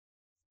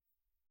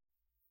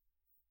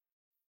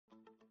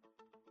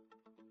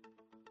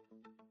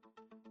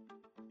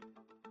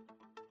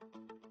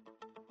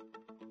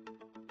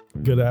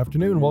Good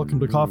afternoon. Welcome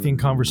to Coffee and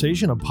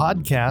Conversation, a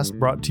podcast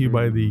brought to you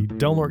by the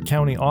Del Norte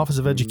County Office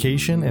of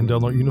Education and Del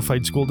Norte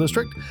Unified School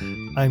District.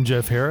 I'm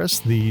Jeff Harris,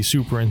 the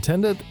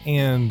superintendent,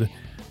 and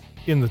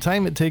in the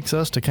time it takes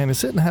us to kind of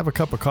sit and have a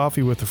cup of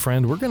coffee with a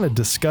friend, we're going to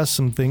discuss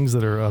some things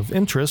that are of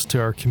interest to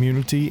our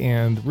community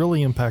and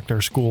really impact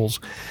our schools.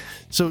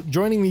 So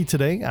joining me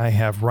today, I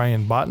have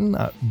Ryan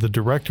Botten, the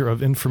Director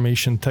of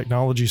Information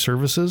Technology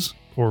Services,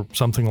 or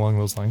something along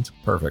those lines.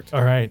 Perfect.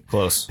 All right.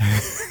 Close.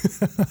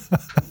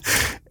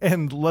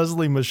 And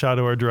Leslie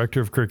Machado, our Director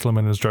of Curriculum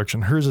and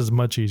Instruction. Hers is a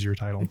much easier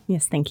title.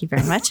 Yes, thank you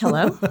very much.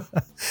 Hello.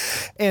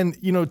 And,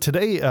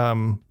 today,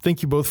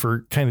 thank you both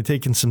for kind of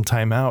taking some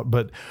time out.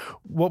 But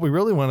what we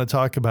really want to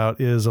talk about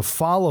is a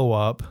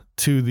follow-up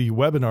to the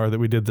webinar that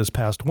we did this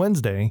past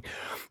Wednesday,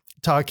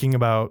 talking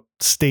about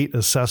state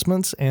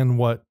assessments and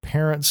what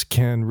parents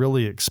can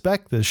really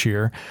expect this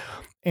year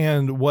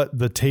and what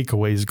the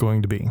takeaway is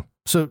going to be.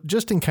 So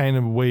just in kind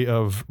of a way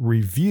of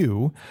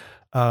review,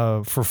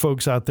 for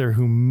folks out there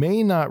who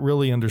may not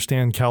really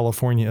understand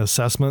California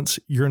assessments,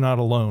 you're not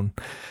alone.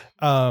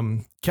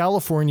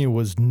 California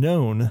was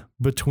known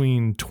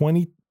between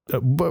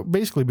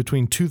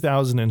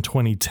 2000 and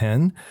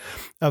 2010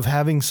 of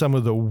having some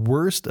of the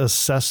worst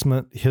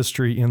assessment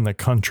history in the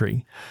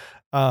country.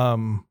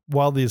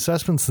 While the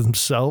assessments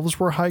themselves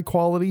were high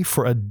quality,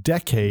 for a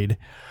decade,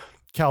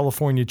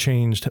 California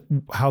changed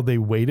how they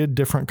weighted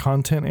different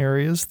content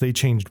areas. They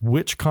changed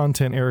which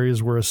content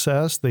areas were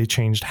assessed. They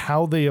changed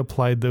how they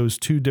applied those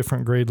two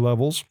different grade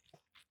levels,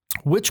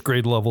 which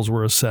grade levels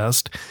were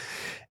assessed.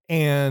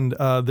 And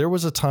there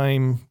was a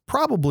time,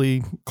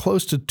 probably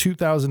close to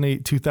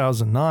 2008,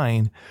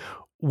 2009,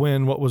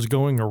 when what was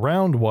going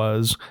around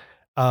was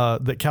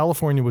that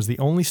California was the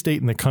only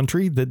state in the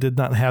country that did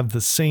not have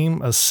the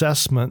same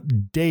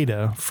assessment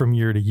data from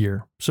year to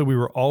year. So we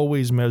were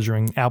always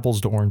measuring apples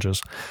to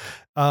oranges.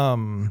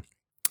 Then,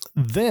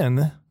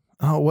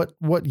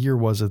 what year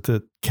was it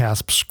that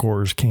CASP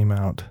scores came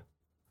out?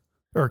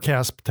 Or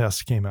CASP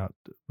tests came out?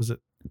 Was it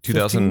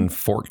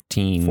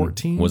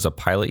 2014 was a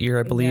pilot year,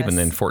 I believe, Yes. and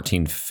then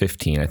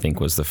 14-15, I think,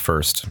 was the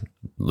first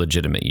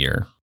legitimate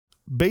year.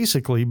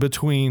 Basically,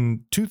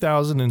 between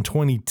 2000 and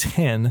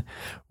 2010,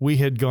 we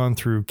had gone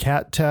through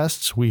CAT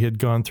tests, we had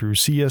gone through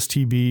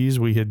CSTBs,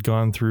 we had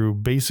gone through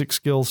basic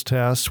skills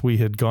tests, we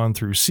had gone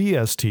through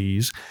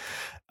CSTs,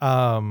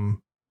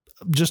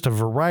 just a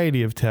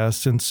variety of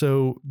tests. And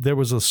so there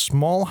was a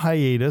small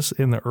hiatus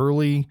in the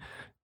early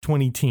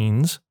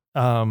 2010s.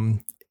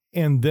 And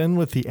then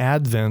with the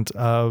advent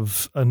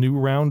of a new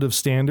round of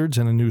standards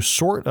and a new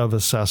sort of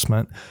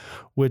assessment,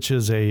 which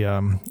is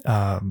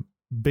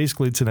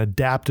basically, it's an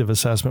adaptive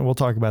assessment. We'll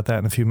talk about that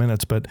in a few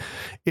minutes, but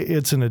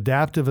it's an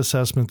adaptive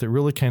assessment that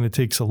really kind of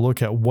takes a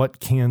look at what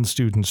can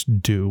students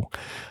do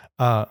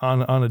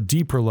on a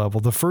deeper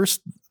level. The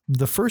first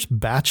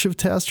batch of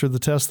tests, or the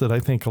tests that I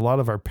think a lot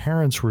of our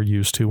parents were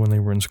used to when they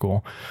were in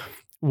school,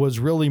 was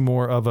really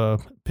more of a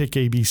pick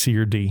A, B, C,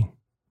 or D.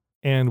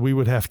 And we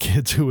would have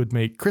kids who would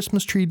make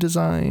Christmas tree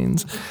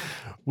designs.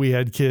 We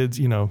had kids,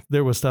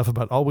 there was stuff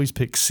about always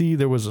pick C.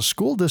 There was a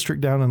school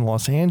district down in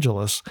Los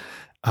Angeles.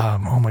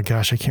 Oh my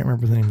gosh, I can't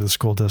remember the name of the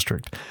school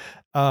district.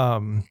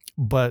 Miramonte.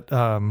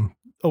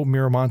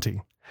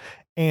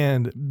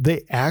 And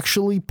they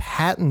actually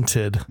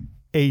patented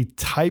a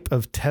type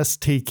of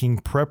test-taking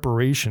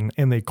preparation,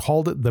 and they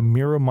called it the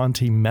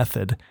Miramonte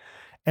method.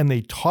 And they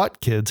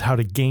taught kids how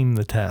to game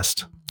the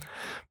test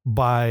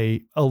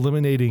by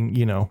eliminating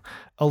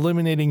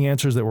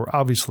answers that were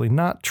obviously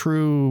not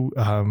true,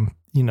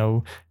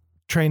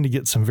 trying to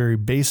get some very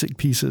basic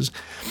pieces.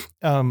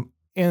 And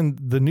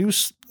the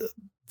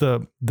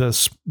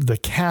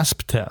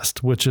CASP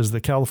test, which is the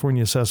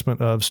California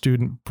Assessment of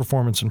Student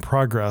Performance and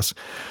Progress,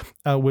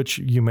 which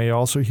you may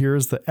also hear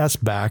is the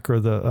SBAC, or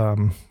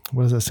the,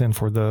 what does that stand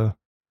for? The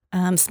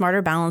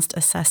Smarter Balanced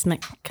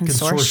Assessment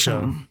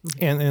Consortium.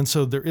 And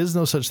so there is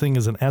no such thing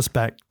as an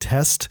SBAC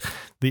test.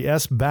 The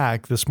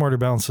SBAC, the Smarter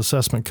Balanced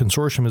Assessment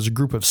Consortium, is a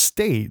group of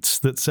states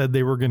that said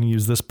they were going to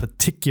use this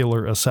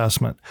particular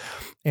assessment.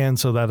 And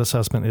so that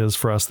assessment is,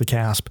 for us, the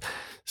CASP.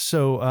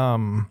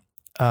 So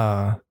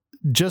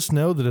just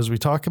know that as we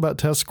talk about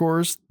test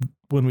scores,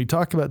 when we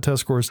talk about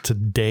test scores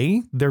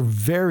today, they're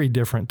very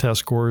different test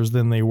scores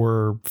than they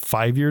were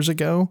 5 years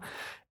ago,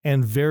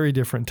 and very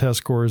different test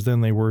scores than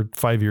they were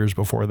 5 years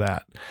before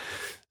that.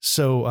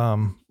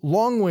 So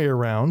long way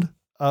around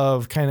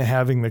of kind of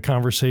having the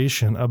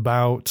conversation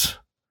about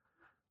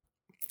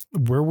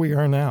where we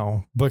are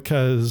now,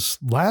 because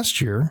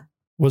last year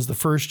was the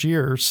first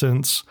year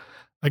since,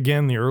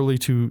 again, the early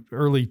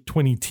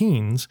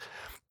 2010s,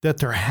 that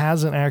there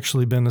hasn't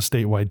actually been a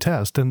statewide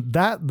test, and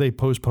that they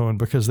postponed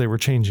because they were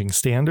changing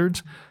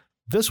standards.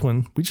 This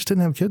one, we just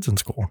didn't have kids in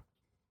school.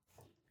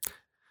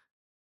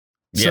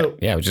 March,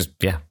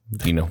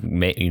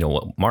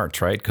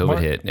 right? COVID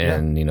hit,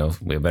 and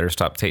we better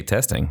stop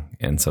testing,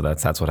 and so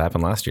that's what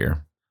happened last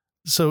year.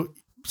 So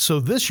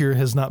this year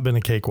has not been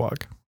a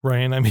cakewalk,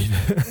 Ryan. I mean,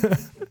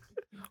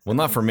 Well,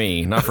 not for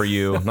me, not for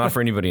you, not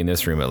for anybody in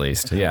this room, at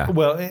least. Yeah.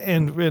 Well,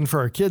 and for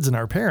our kids and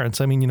our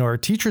parents, I mean, our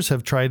teachers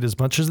have tried as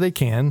much as they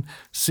can,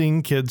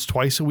 seeing kids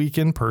twice a week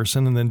in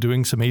person and then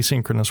doing some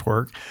asynchronous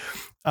work.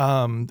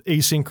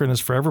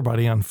 Asynchronous for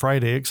everybody on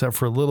Friday, except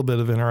for a little bit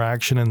of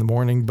interaction in the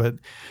morning. But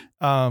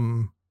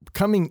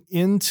coming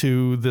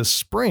into this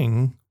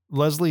spring,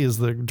 Leslie is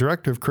the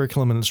director of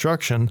curriculum and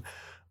instruction.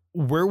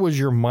 Where was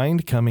your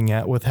mind coming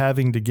at with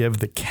having to give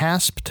the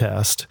CASP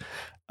test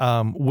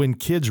when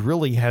kids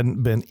really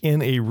hadn't been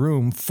in a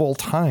room full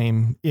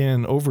time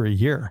in over a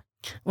year?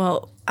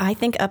 Well, I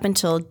think up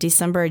until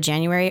December or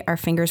January, our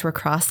fingers were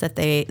crossed that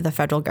the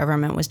federal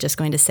government was just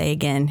going to say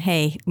again,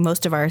 hey,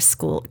 most of our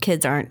school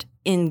kids aren't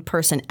in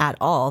person at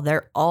all.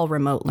 They're all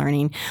remote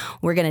learning.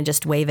 We're going to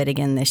just waive it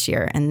again this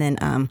year. And then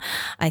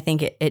I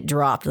think it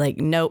dropped like,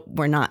 nope,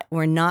 we're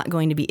not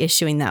going to be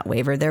issuing that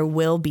waiver. There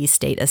will be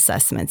state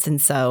assessments.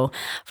 And so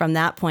from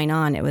that point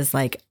on, it was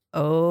like,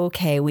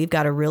 okay, we've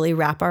got to really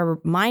wrap our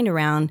mind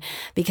around,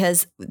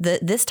 because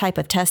this type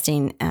of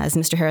testing, as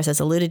Mr. Harris has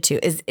alluded to,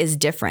 is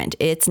different.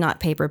 It's not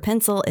paper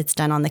pencil. It's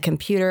done on the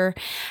computer,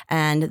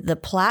 and the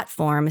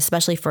platform,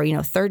 especially for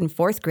third and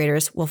fourth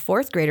graders. Well,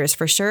 fourth graders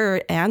for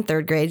sure, and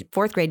third grade.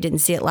 Fourth grade didn't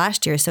see it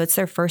last year, so it's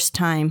their first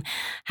time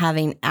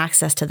having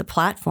access to the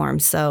platform.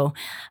 So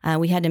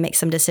we had to make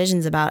some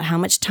decisions about how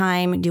much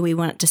time do we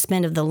want to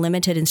spend of the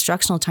limited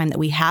instructional time that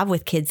we have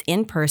with kids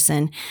in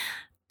person,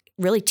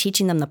 really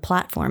teaching them the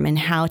platform and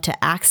how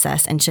to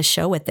access and to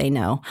show what they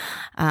know.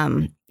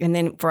 And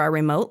then for our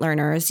remote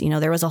learners,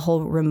 there was a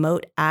whole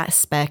remote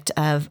aspect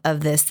of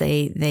this.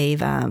 They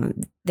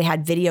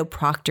had video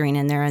proctoring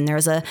in there, and there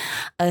was a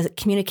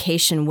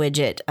communication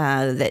widget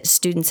that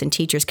students and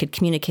teachers could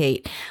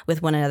communicate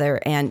with one another.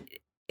 And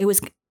it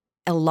was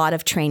a lot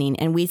of training.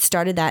 And we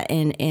started that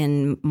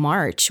in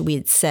March.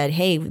 We said,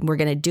 hey, we're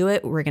going to do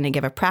it. We're going to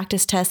give a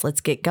practice test.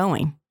 Let's get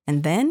going.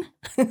 And then?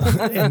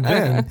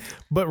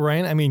 But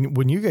Ryan, I mean,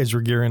 when you guys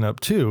were gearing up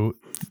too,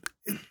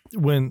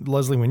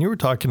 Leslie, when you were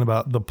talking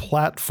about the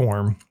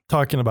platform,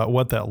 talking about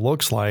what that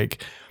looks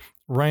like,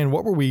 Ryan,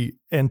 what were we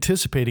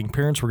anticipating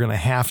parents were going to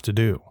have to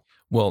do?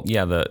 Well,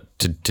 yeah,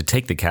 to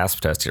take the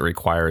CASP test, it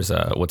requires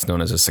what's known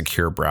as a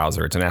secure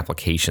browser. It's an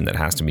application that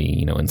has to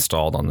be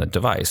installed on the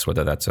device,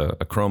 whether that's a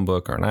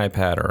Chromebook or an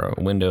iPad or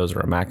a Windows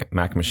or a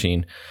Mac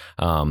machine,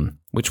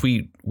 which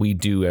we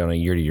do on a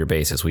year-to-year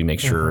basis. We make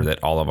sure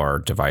that all of our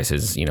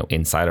devices,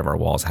 inside of our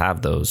walls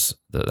have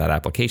that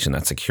application,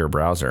 that secure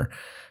browser.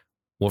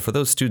 Well, for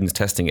those students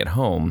testing at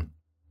home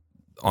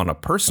on a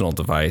personal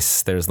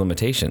device, there's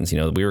limitations.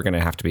 We were going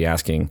to have to be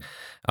asking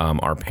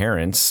our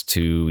parents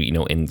to,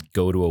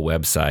 go to a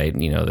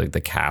website,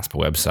 the CASP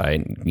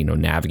website,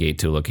 navigate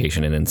to a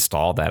location and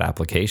install that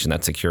application,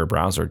 that secure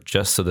browser,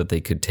 just so that they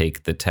could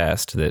take the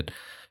test that,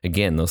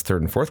 again, those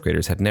third and fourth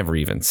graders had never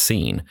even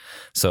seen.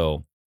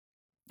 So,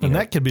 and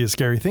that could be a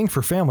scary thing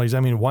for families. I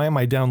mean, why am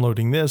I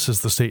downloading this?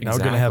 Is the state now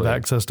going to have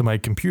access to my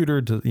computer?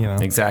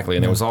 Exactly.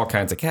 And there was all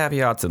kinds of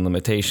caveats and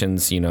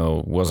limitations,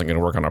 wasn't going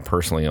to work on a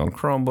personally owned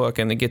Chromebook.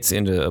 And it gets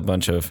into a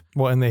bunch of...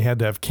 Well, and they had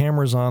to have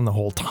cameras on the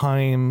whole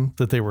time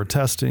that they were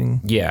testing.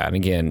 Yeah. And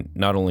again,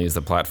 not only is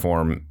the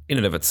platform in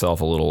and of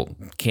itself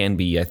can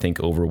be, I think,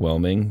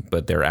 overwhelming,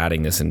 but they're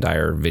adding this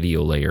entire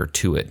video layer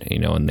to it,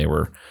 and they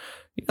were...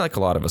 like a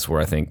lot of us were,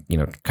 I think,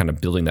 kind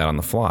of building that on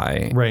the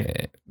fly.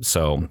 Right.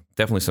 So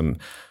definitely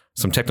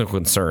some technical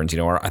concerns.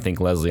 I think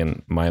Leslie,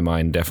 in my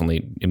mind,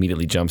 definitely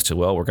immediately jumps to,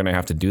 well, we're going to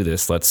have to do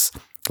this. Let's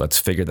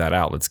figure that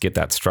out. Let's get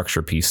that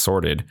structure piece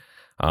sorted.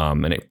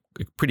 And it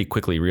pretty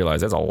quickly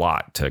realized that's a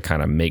lot to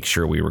kind of make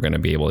sure we were going to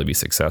be able to be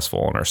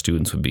successful and our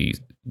students would be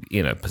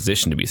in a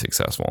position to be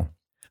successful.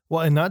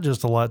 Well, and not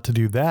just a lot to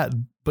do that,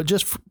 but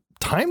just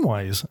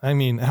time-wise. I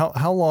mean,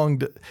 how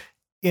long...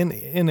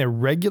 In a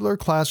regular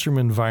classroom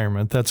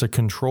environment, that's a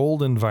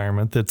controlled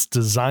environment that's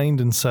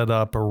designed and set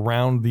up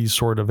around these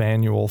sort of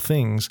annual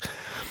things.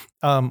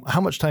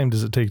 How much time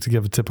does it take to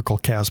give a typical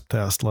CASP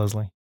test,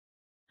 Leslie?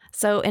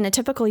 So in a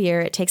typical year,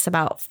 it takes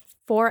about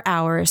 4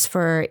 hours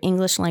for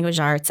English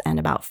language arts and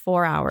about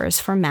 4 hours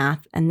for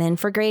math. And then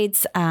for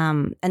grades,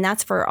 and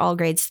that's for all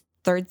grades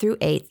 3rd through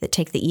 8th that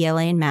take the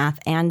ELA in math,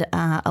 and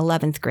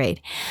 11th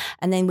grade.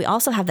 And then we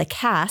also have the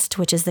CAST,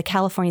 which is the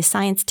California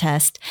Science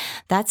Test.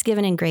 That's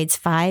given in grades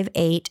 5,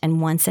 8,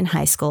 and once in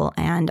high school.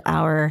 And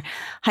our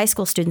high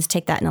school students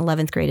take that in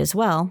 11th grade as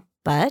well.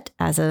 But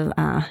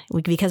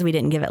because we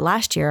didn't give it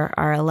last year,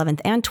 our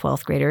 11th and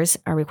 12th graders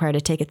are required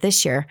to take it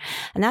this year.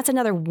 And that's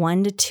another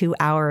 1 to 2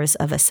 hours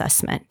of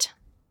assessment.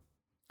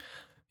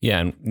 Yeah,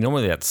 and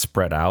normally that's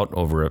spread out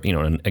over,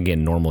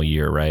 again, normal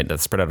year, right?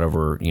 That's spread out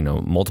over,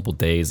 multiple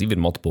days, even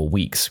multiple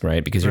weeks,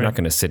 right? Because you're not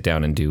going to sit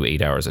down and do 8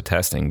 hours of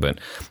testing, but,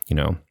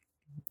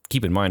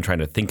 keep in mind trying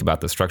to think about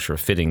the structure of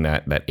fitting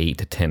that 8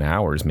 to 10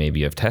 hours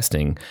maybe of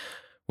testing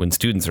when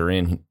students are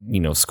in,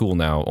 school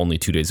now only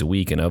 2 days a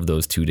week. And of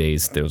those 2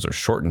 days, those are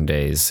shortened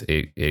days.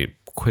 It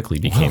quickly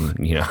became,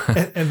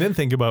 and then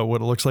think about what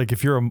it looks like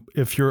if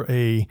you're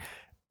a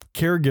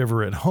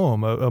caregiver at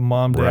home, a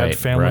mom, dad,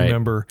 family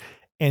member,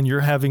 and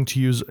you're having to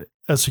use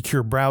a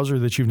secure browser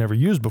that you've never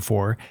used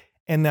before,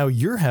 And now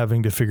you're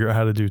having to figure out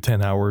how to do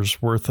 10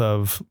 hours worth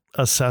of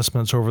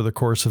assessments over the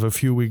course of a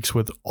few weeks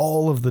with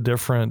all of the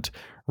different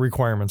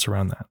requirements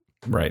around that.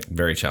 Right.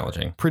 Very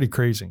challenging. Pretty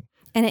crazy.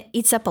 And it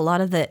eats up a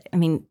lot of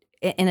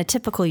in a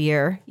typical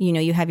year,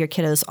 you have your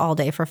kiddos all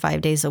day for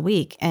 5 days a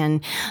week.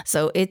 And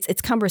so it's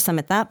cumbersome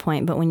at that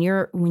point. But when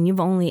you've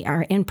only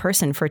are in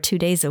person for 2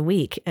 days a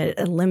week,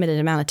 a limited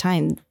amount of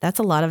time, that's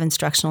a lot of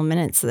instructional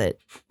minutes that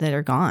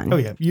are gone. Oh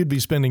yeah. You'd be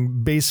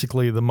spending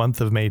basically the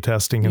month of May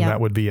testing and that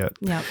would be it.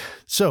 Yeah.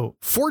 So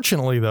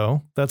fortunately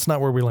though, that's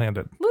not where we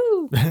landed.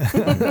 Woo!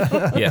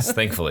 Yes.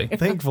 Thankfully.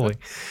 Thankfully.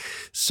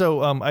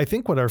 So I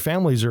think what our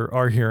families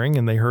are hearing,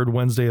 and they heard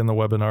Wednesday in the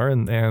webinar,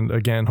 and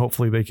again,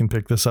 hopefully they can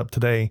pick this up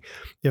today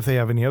if they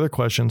have any other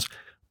questions.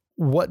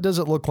 What does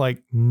it look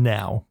like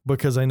now?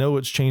 Because I know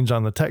it's changed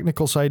on the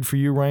technical side for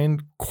you,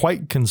 Ryan,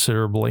 quite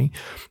considerably,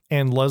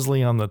 and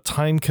Leslie on the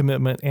time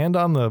commitment and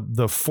on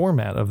the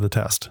format of the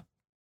test.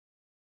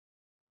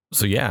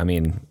 So yeah, I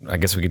mean, I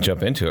guess we could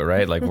jump into it,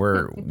 right? Like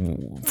for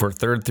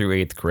 3rd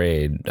through 8th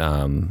grade,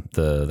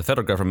 the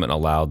federal government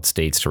allowed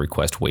states to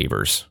request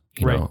waivers.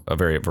 A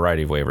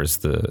variety of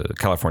waivers. The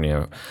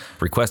California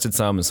requested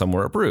some and some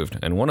were approved.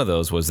 And one of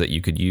those was that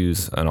you could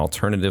use an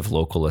alternative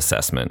local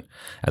assessment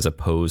as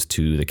opposed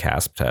to the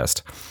CASP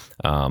test,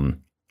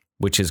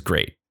 which is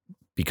great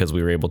because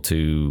we were able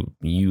to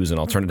use an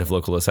alternative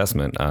local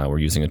assessment. We're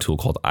using a tool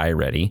called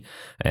iReady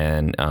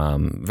and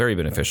very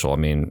beneficial. I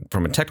mean,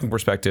 from a technical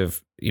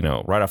perspective,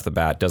 right off the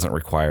bat, doesn't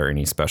require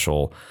any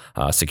special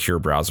secure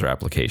browser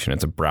application.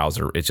 It's a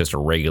browser. It's just a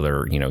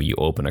regular, you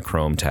open a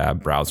Chrome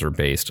tab,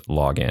 browser-based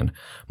login.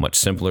 Much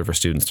simpler for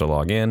students to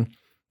log in,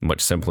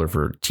 much simpler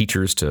for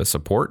teachers to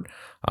support.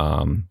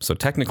 So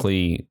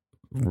technically,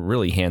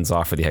 really hands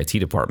off for the IT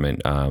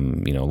department.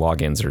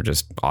 Logins are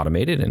just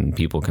automated and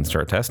people can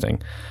start testing.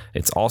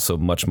 It's also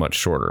much, much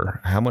shorter.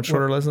 How much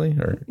shorter, Leslie?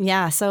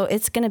 Yeah. So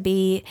it's going to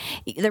be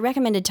the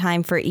recommended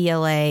time for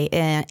ELA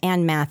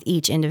and math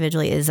each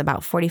individually is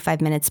about 45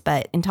 minutes.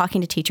 But in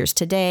talking to teachers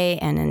today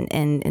and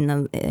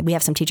we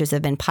have some teachers that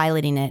have been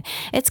piloting it,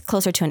 it's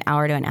closer to an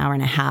hour to an hour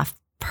and a half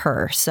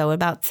per. So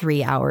about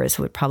 3 hours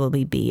would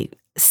probably be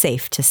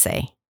safe to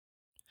say.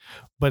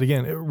 But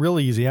again,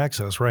 really easy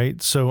access, right?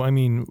 So, I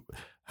mean,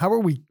 how are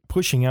we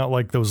pushing out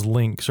like those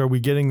links? Are we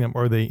getting them?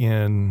 Are they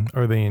in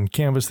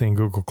Canvas? Are they in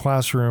Google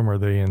Classroom? Are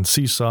they in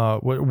Seesaw?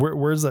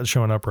 Where's that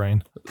showing up,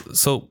 Ryan?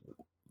 So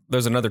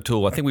there's another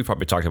tool. I think we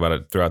probably talked about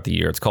it throughout the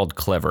year. It's called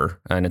Clever,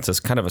 and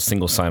it's kind of a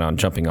single sign-on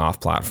jumping off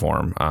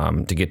platform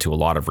to get to a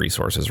lot of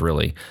resources,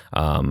 really.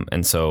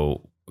 And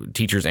so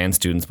teachers and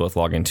students both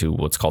log into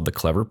what's called the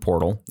Clever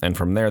portal. And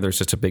from there, there's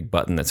just a big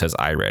button that says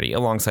iReady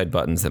alongside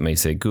buttons that may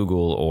say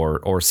Google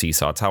or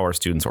Seesaw. It's how our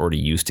students are already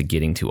used to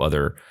getting to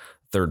other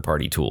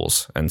third-party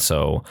tools. And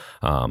so,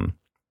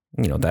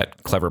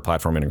 that Clever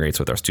platform integrates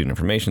with our student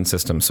information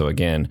system. So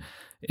again,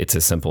 it's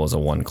as simple as a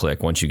one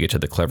click. Once you get to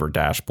the Clever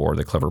dashboard,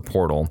 the Clever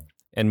portal,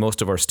 and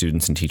most of our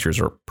students and teachers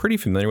are pretty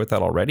familiar with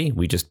that already.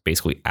 We just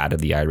basically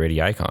added the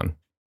iReady icon.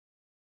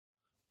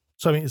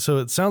 So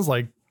it sounds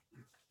like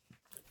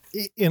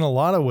in a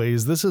lot of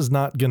ways, this is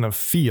not going to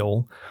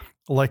feel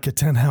like a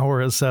 10-hour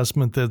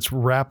assessment that's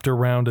wrapped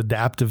around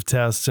adaptive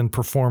tests and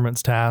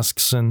performance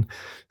tasks and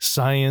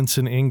science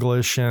and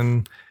English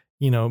and,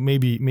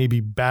 maybe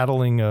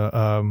battling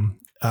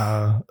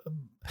a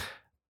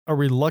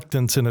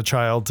reluctance in a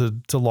child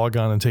to log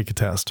on and take a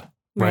test.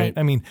 Right.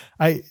 I mean,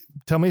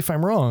 tell me if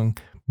I'm wrong,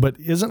 but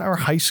isn't our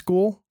high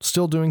school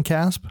still doing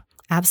CASP?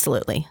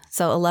 Absolutely.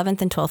 So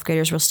 11th and 12th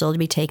graders will still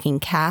be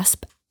taking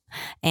CASP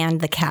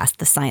and the CAST,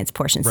 the science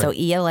portion. Right. So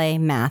ELA,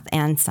 math,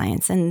 and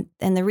science. And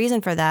the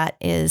reason for that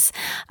is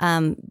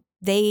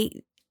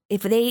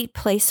if they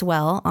place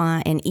well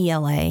in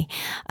ELA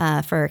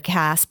for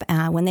CASP,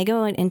 when they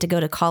go in to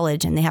go to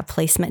college and they have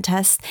placement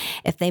tests,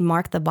 if they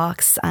mark the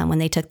box when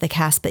they took the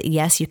CASP that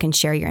yes, you can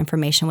share your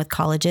information with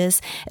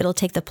colleges, it'll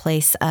take the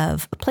place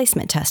of a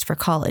placement test for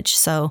college.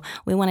 So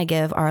we want to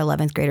give our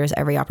 11th graders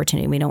every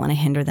opportunity. We don't want to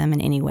hinder them in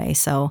any way.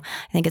 So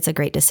I think it's a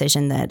great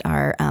decision that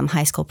our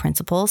high school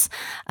principals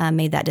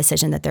made that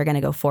decision that they're going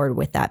to go forward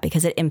with that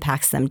because it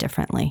impacts them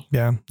differently.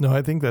 Yeah, no,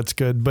 I think that's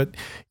good. But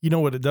you know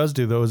what it does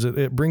do though is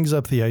it brings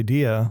up the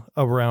idea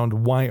around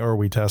why are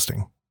we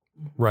testing,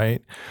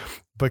 right?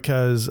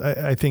 Because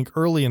I think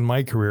early in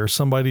my career,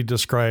 somebody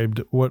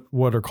described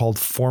what are called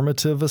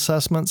formative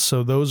assessments.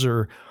 So those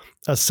are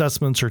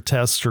assessments or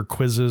tests or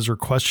quizzes or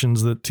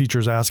questions that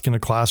teachers ask in a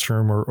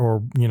classroom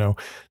or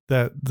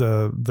that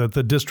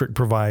the district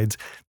provides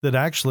that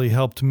actually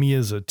helped me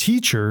as a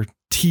teacher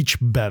teach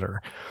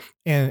better.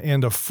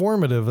 And a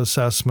formative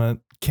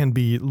assessment can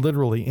be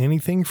literally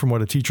anything from what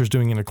a teacher's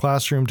doing in a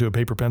classroom to a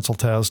paper pencil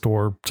test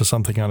or to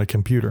something on a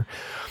computer.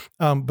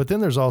 But then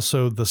there's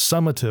also the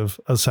summative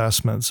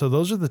assessment. So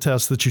those are the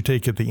tests that you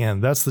take at the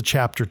end. That's the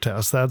chapter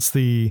test. That's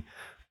the,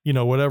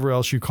 whatever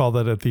else you call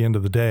that at the end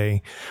of the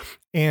day.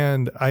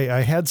 And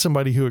I had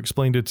somebody who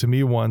explained it to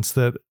me once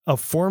that a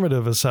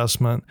formative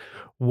assessment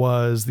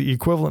was the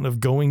equivalent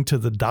of going to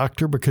the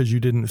doctor because you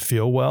didn't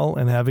feel well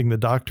and having the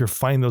doctor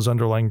find those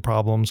underlying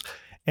problems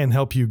and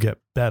help you get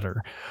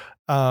better.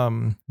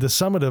 the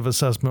summative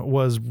assessment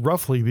was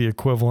roughly the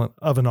equivalent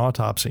of an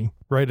autopsy,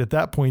 right? At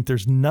that point,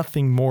 there's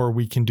nothing more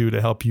we can do to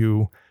help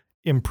you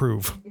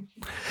improve.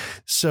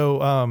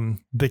 So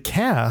the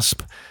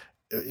CASP,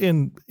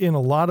 in a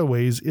lot of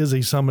ways, is a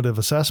summative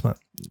assessment.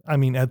 I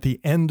mean, at the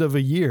end of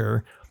a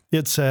year,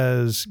 it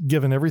says,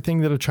 given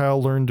everything that a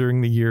child learned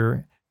during the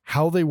year,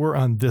 how they were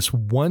on this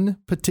one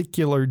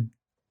particular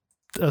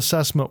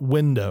assessment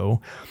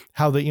window,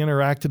 how they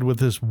interacted with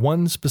this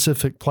one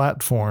specific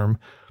platform,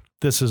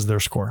 this is their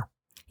score.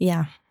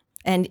 Yeah.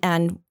 And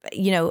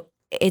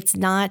it's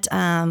not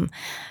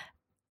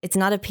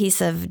a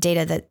piece of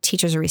data that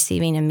teachers are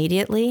receiving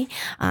immediately.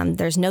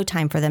 There's no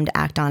time for them to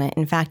act on it.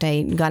 In fact,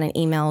 I got an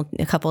email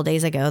a couple of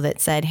days ago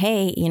that said,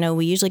 hey,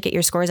 we usually get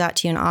your scores out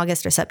to you in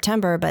August or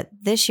September, but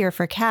this year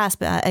for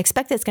CASP,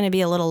 expect it's going to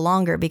be a little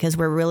longer because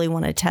we really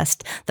want to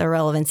test the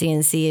relevancy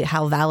and see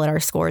how valid our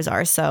scores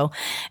are. So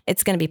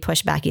it's going to be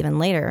pushed back even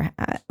later.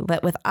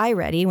 But with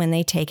iReady, when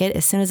they take it,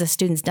 as soon as a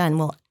student's done,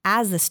 well,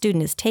 as the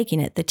student is taking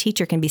it, the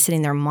teacher can be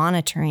sitting there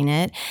monitoring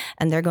it,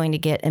 and they're going to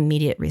get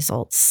immediate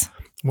results.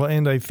 Well,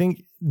 and I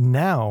think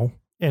now,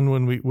 and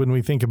when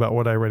we think about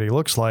what iReady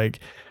looks like,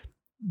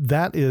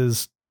 that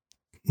is,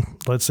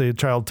 let's say a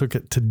child took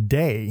it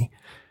today,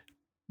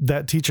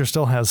 that teacher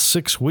still has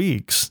 6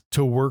 weeks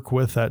to work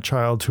with that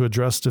child to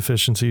address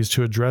deficiencies,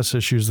 to address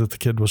issues that the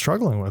kid was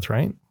struggling with,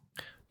 right?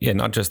 Yeah,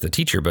 not just the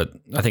teacher, but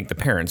I think the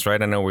parents, right?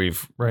 I know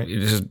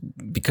just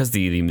because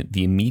the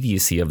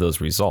immediacy of those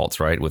results,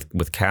 right?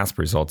 With CASP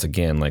results,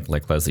 again, like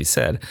Leslie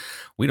said,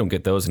 we don't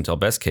get those until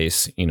best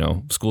case,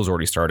 school's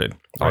already started,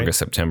 right. August,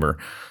 September.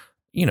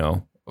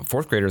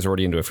 Fourth graders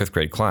already into a fifth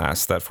grade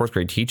class. That fourth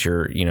grade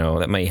teacher,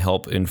 that may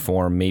help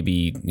inform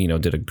maybe,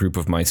 did a group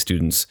of my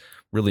students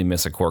really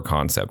miss a core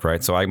concept,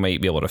 right? So I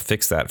might be able to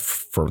fix that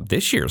for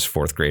this year's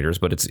fourth graders,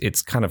 but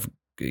it's kind of,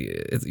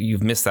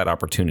 you've missed that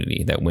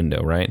opportunity, that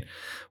window, right?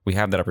 We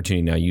have that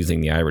opportunity now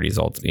using the iReady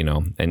results,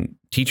 and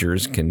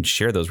teachers can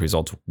share those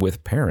results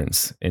with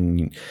parents.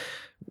 And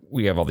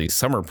we have all these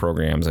summer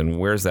programs, and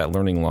where's that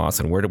learning loss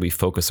and where do we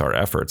focus our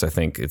efforts? I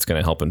think it's going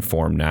to help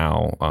inform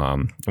now.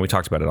 And we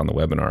talked about it on the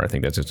webinar. I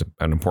think that's just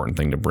an important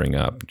thing to bring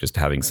up, just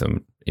having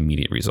some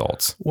immediate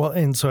results. Well,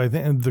 and so I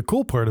think the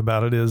cool part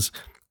about it is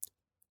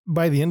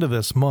by the end of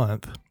this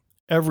month,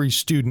 every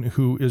student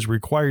who is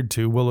required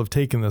to will have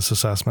taken this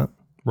assessment,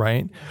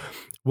 right?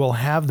 Will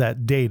have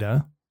that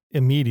data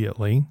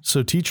immediately.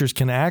 So teachers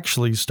can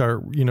actually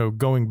start,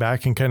 going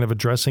back and kind of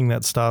addressing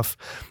that stuff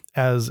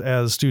as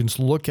students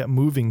look at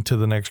moving to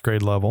the next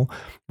grade level.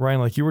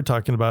 Ryan, like you were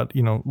talking about,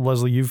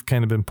 Leslie, you've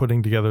kind of been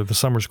putting together the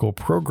summer school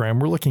program.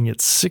 We're looking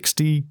at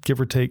 60, give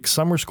or take,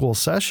 summer school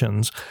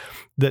sessions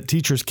that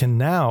teachers can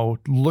now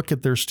look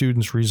at their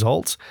students'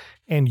 results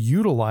and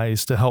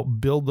utilize to help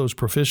build those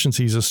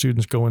proficiencies as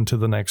students go into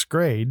the next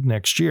grade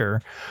next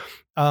year.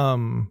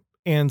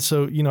 And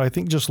so, I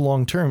think just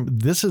long term,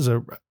 this is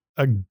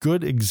a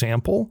good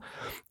example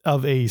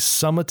of a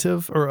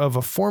summative or of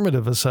a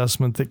formative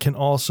assessment that can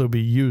also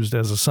be used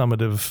as a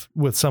summative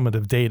with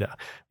summative data.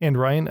 And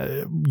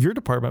Ryan, your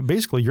department,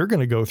 basically, you're going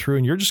to go through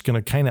and you're just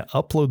going to kind of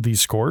upload these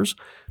scores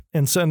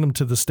and send them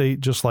to the state,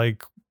 just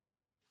like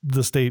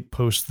the state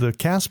posts the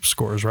CASP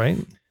scores, right?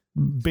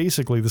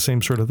 Basically the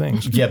same sort of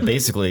things. Yeah,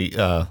 basically,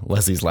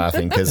 Leslie's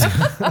laughing because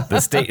the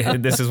state,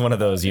 this is one of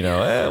those,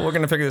 we're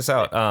going to figure this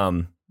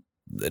out.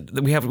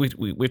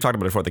 We've talked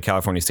about it before, the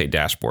California State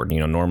Dashboard.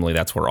 Normally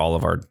that's where all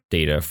of our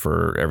data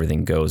for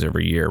everything goes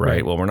every year,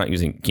 right? Well, we're not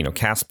using,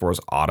 CASP scores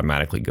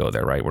automatically go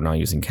there, right? We're not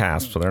using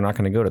CASP, so they're not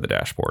going to go to the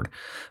dashboard.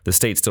 The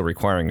state's still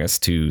requiring us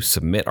to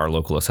submit our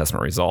local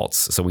assessment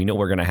results. So we know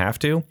we're going to have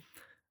to.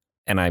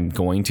 And I'm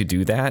going to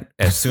do that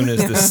as soon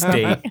as the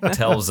state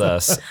tells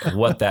us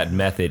what that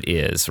method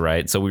is,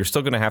 right? So we're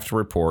still going to have to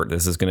report.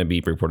 This is going to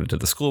be reported to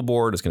the school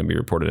board. It's going to be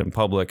reported in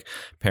public.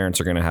 Parents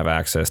are going to have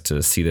access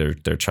to see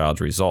their child's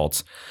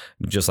results.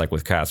 Just like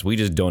with CASP, we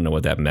just don't know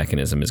what that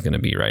mechanism is going to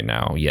be right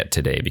now yet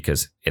today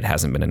because it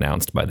hasn't been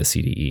announced by the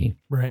CDE.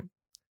 Right.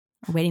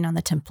 We're waiting on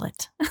the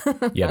template.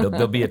 Yeah,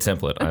 there'll be a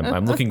template.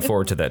 I'm looking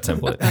forward to that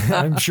template.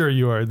 I'm sure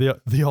you are,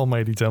 the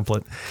almighty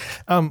template.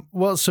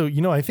 Well, so,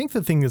 I think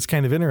the thing that's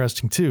kind of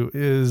interesting too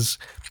is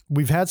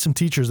we've had some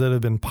teachers that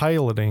have been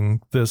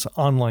piloting this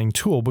online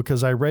tool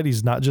because iReady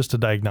is not just a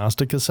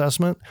diagnostic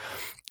assessment,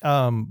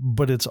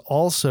 but it's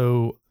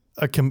also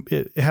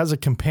it has a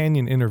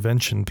companion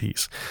intervention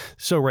piece.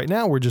 So right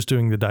now we're just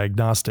doing the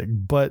diagnostic,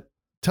 but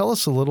tell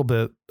us a little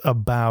bit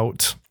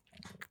about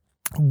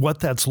what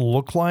that's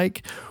looked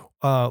like.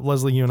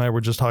 Leslie, you and I were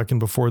just talking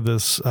before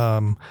this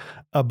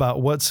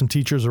about what some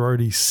teachers are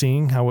already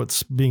seeing, how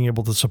it's being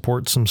able to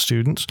support some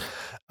students.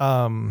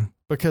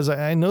 Because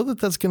I know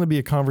that that's going to be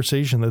a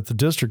conversation that the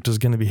district is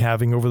going to be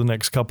having over the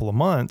next couple of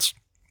months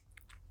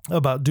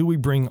about, do we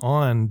bring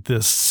on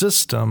this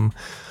system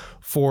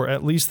for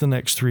at least the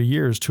next 3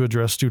 years to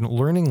address student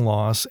learning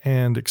loss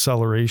and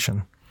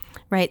acceleration?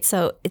 Right.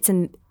 So it's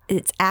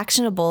it's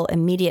actionable,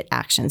 immediate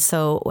action.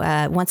 So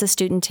once a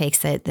student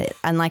takes it,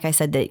 and like I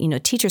said,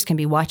 that teachers can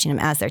be watching them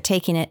as they're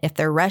taking it. If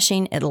they're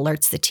rushing, it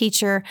alerts the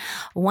teacher.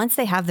 Once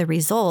they have the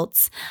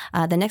results,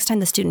 the next time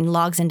the student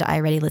logs into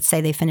iReady, let's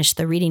say they finished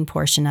the reading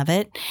portion of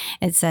it,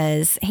 it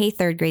says, "Hey,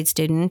 third grade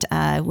student,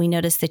 we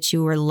noticed that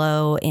you were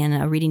low in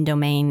a reading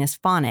domain as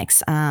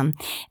phonics,"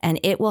 and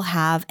it will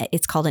have,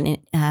 it's called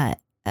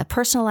a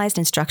personalized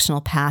instructional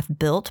path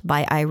built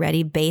by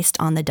iReady based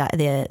on the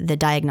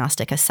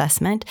diagnostic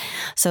assessment.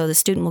 So the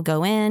student will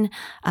go in,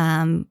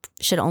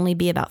 should only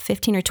be about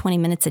 15 or 20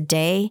 minutes a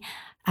day,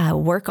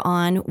 work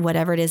on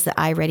whatever it is that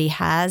iReady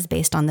has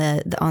based on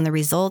the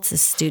results. The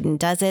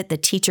student does it. The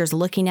teacher's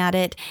looking at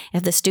it.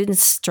 If the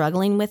student's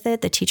struggling with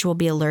it, the teacher will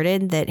be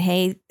alerted that,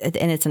 hey,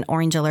 and it's an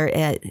orange alert,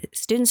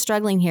 student's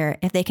struggling here.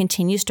 If they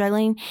continue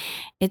struggling,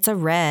 it's a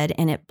red,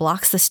 and it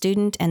blocks the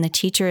student, and the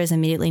teacher is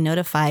immediately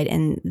notified,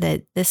 and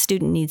that this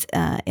student needs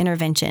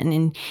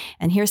intervention.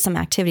 And here's some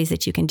activities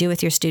that you can do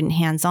with your student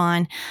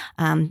hands-on,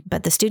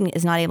 but the student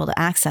is not able to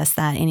access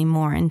that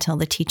anymore until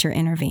the teacher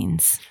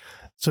intervenes.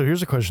 So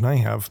here's a question I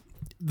have.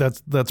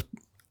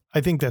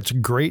 I think that's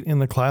great in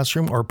the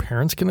classroom. Are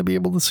parents going to be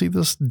able to see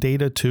this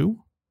data too?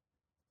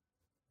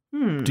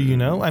 Do you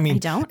know? I mean, I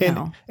don't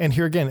know. And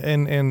here again,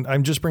 and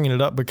I'm just bringing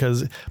it up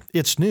because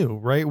it's new,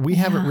 right? We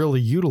haven't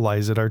really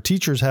utilized it. Our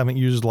teachers haven't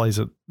utilized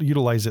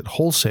it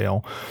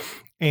wholesale.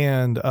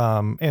 And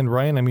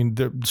Ryan, I mean,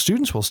 the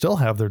students will still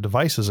have their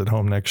devices at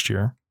home next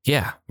year.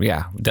 Yeah,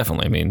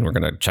 definitely. I mean, we're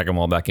going to check them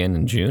all back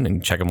in June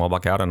and check them all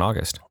back out in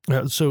August.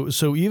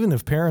 So even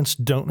if parents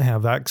don't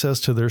have access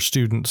to their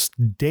students'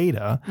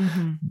 data,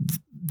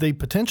 they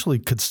potentially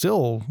could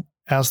still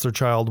ask their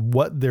child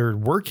what they're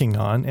working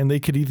on, and they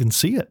could even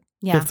see it.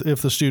 Yeah.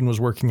 If the student was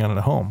working on it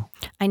at home.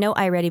 I know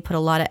iReady put a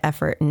lot of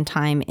effort and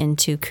time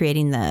into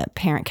creating the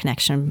parent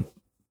connection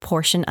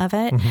portion of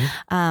it.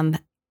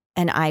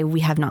 And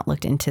we have not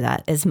looked into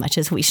that as much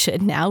as we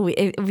should now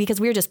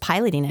because we were just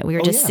piloting it. We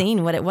were just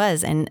seeing what it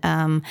was. And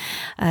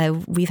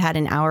we've had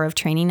an hour of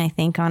training, I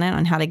think, on it,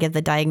 on how to give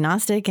the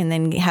diagnostic and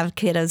then have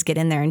kiddos get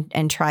in there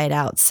and try it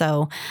out.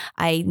 So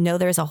I know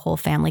there's a whole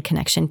family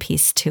connection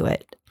piece to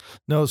it.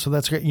 No, so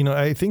that's great.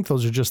 I think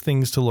those are just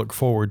things to look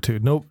forward to.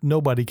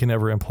 Nobody can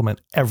ever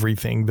implement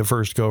everything the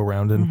first go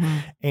around.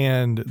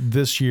 And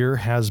this year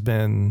has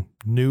been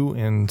new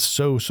in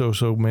so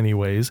many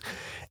ways.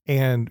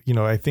 And,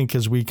 I think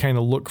as we kind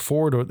of look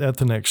forward at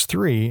the next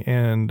three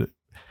and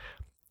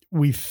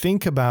we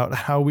think about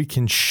how we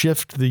can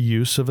shift the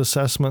use of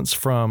assessments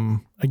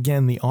from,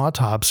 again, the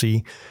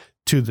autopsy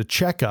to the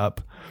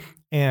checkup,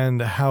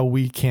 and how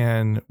we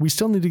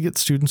still need to get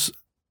students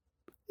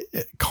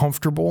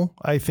comfortable,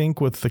 I think,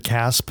 with the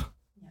CASP,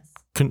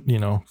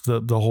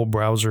 the whole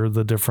browser,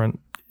 the different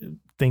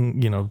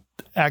thing,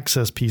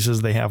 access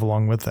pieces they have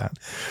along with that.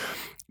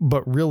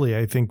 But really,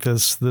 I think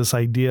this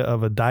idea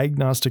of a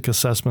diagnostic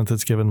assessment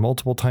that's given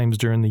multiple times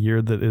during the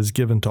year that is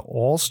given to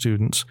all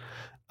students.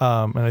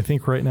 And I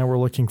think right now we're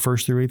looking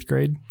 1st through 8th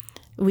grade.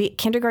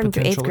 Kindergarten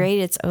through 8th grade,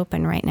 it's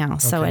open right now.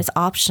 So it's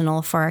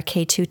optional for our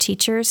K2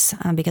 teachers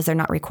because they're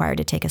not required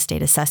to take a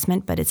state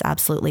assessment, but it's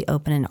absolutely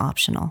open and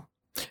optional.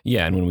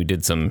 Yeah, and when we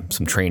did some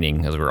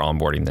training as we were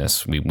onboarding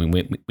this, we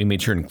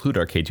made sure to include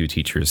our K2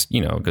 teachers,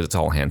 because it's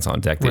all hands on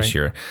deck this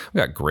year. We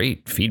got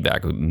great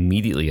feedback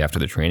immediately after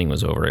the training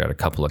was over. I got a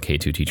couple of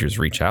K2 teachers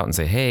reach out and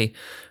say, "Hey,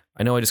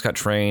 I know I just got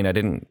trained.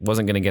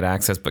 Wasn't going to get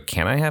access, but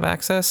can I have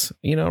access,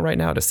 right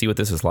now to see what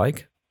this is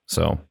like?"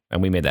 So,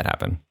 and we made that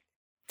happen.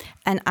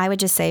 And I would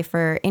just say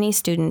for any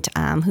student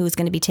who's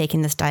going to be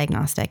taking this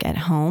diagnostic at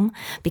home,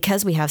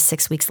 because we have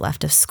 6 weeks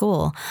left of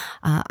school,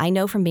 I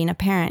know from being a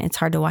parent, it's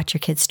hard to watch your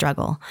kids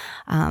struggle.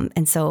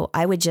 And so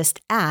I would just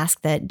ask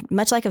that,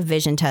 much like a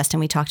vision test, and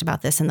we talked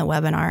about this in the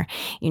webinar,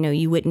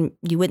 you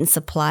wouldn't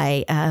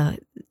supply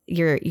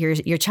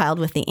your child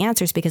with the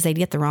answers because they'd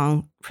get the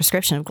wrong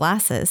prescription of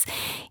glasses.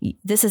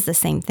 This is the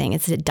same thing.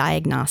 It's a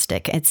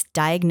diagnostic. It's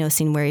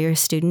diagnosing where your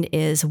student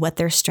is, what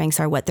their strengths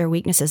are, what their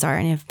weaknesses are.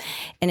 And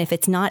if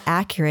it's not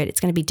accurate, it's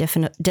going to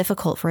be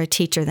difficult for a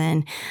teacher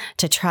then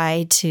to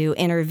try to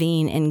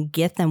intervene and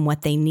get them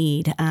what they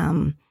need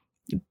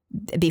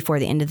before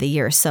the end of the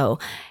year. So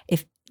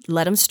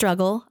let them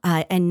struggle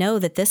and know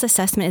that this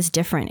assessment is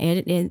different.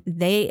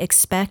 They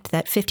expect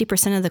that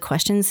 50% of the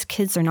questions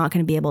kids are not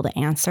going to be able to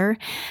answer,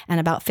 and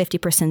about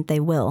 50% they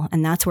will.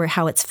 And that's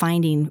how it's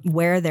finding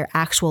where their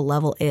actual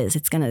level is.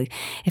 It's going to,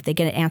 if they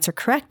get an answer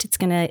correct, it's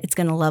going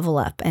to level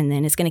up, and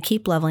then it's going to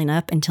keep leveling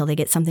up until they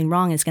get something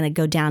wrong. It's going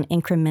to go down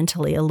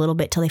incrementally a little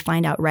bit till they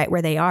find out right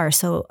where they are.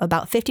 So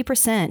about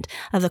 50%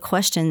 of the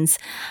questions,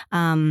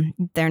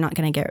 they're not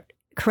going to get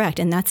correct.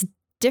 And that's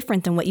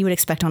different than what you would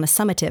expect on a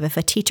summative. If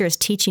a teacher is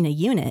teaching a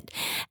unit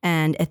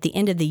and at the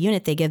end of the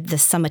unit they give the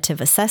summative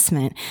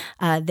assessment,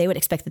 they would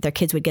expect that their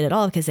kids would get it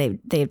all because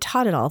they've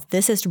taught it all.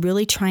 This is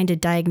really trying to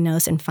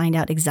diagnose and find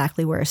out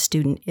exactly where a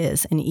student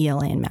is in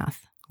ELA and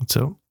math.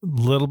 So a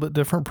little bit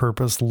different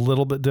purpose, a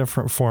little bit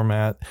different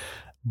format.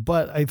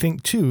 But I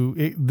think,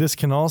 too, this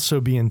can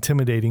also be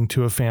intimidating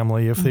to a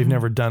family if they've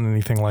never done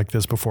anything like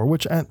this before,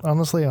 which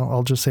honestly,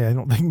 I'll just say I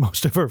don't think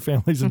most of our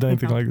families have done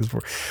anything like this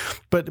before.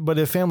 But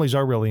if families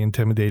are really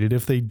intimidated,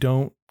 if they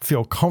don't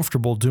feel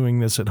comfortable doing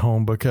this at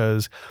home,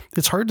 because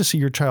it's hard to see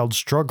your child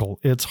struggle.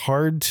 It's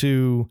hard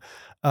to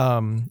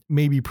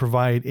maybe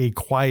provide a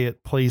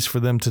quiet place for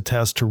them to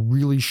test, to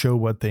really show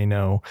what they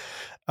know.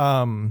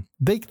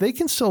 They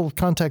can still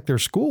contact their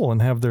school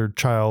and have their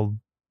child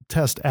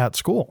test at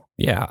school.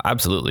 Yeah,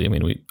 absolutely. I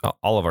mean,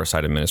 all of our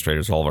site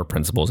administrators, all of our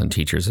principals and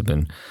teachers have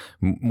been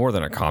more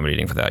than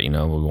accommodating for that. We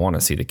want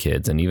to see the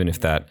kids. And even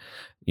if that,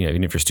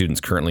 even if your student's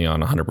currently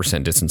on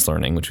 100% distance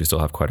learning, which we still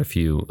have quite a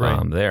few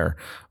there,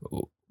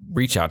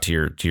 reach out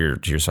to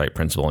your site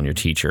principal and your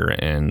teacher,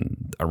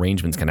 and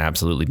arrangements can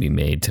absolutely be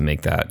made to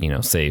make that,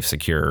 safe,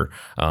 secure,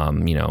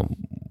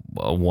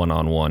 a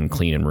one-on-one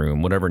clean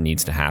room, whatever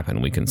needs to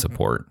happen, we can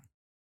support.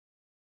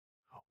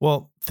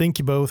 Well, thank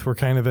you both. We're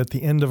kind of at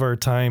the end of our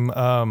time.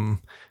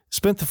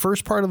 Spent the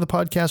first part of the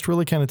podcast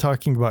really kind of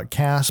talking about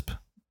CASP,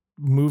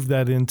 moved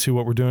that into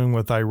what we're doing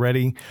with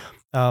iReady.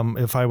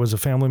 If I was a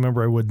family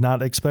member, I would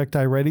not expect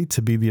iReady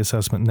to be the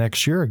assessment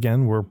next year.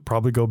 Again, we'll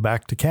probably go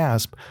back to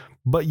CASP,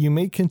 but you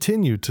may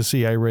continue to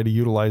see iReady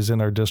utilized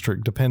in our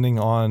district depending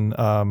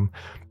on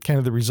kind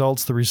of the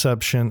results, the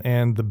reception,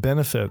 and the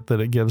benefit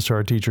that it gives to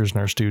our teachers and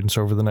our students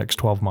over the next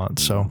 12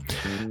 months. So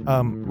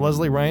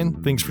Leslie,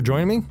 Ryan, thanks for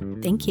joining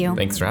me. Thank you.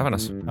 Thanks for having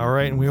us. All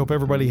right. And we hope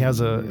everybody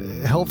has a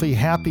healthy,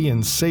 happy,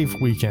 and safe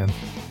weekend.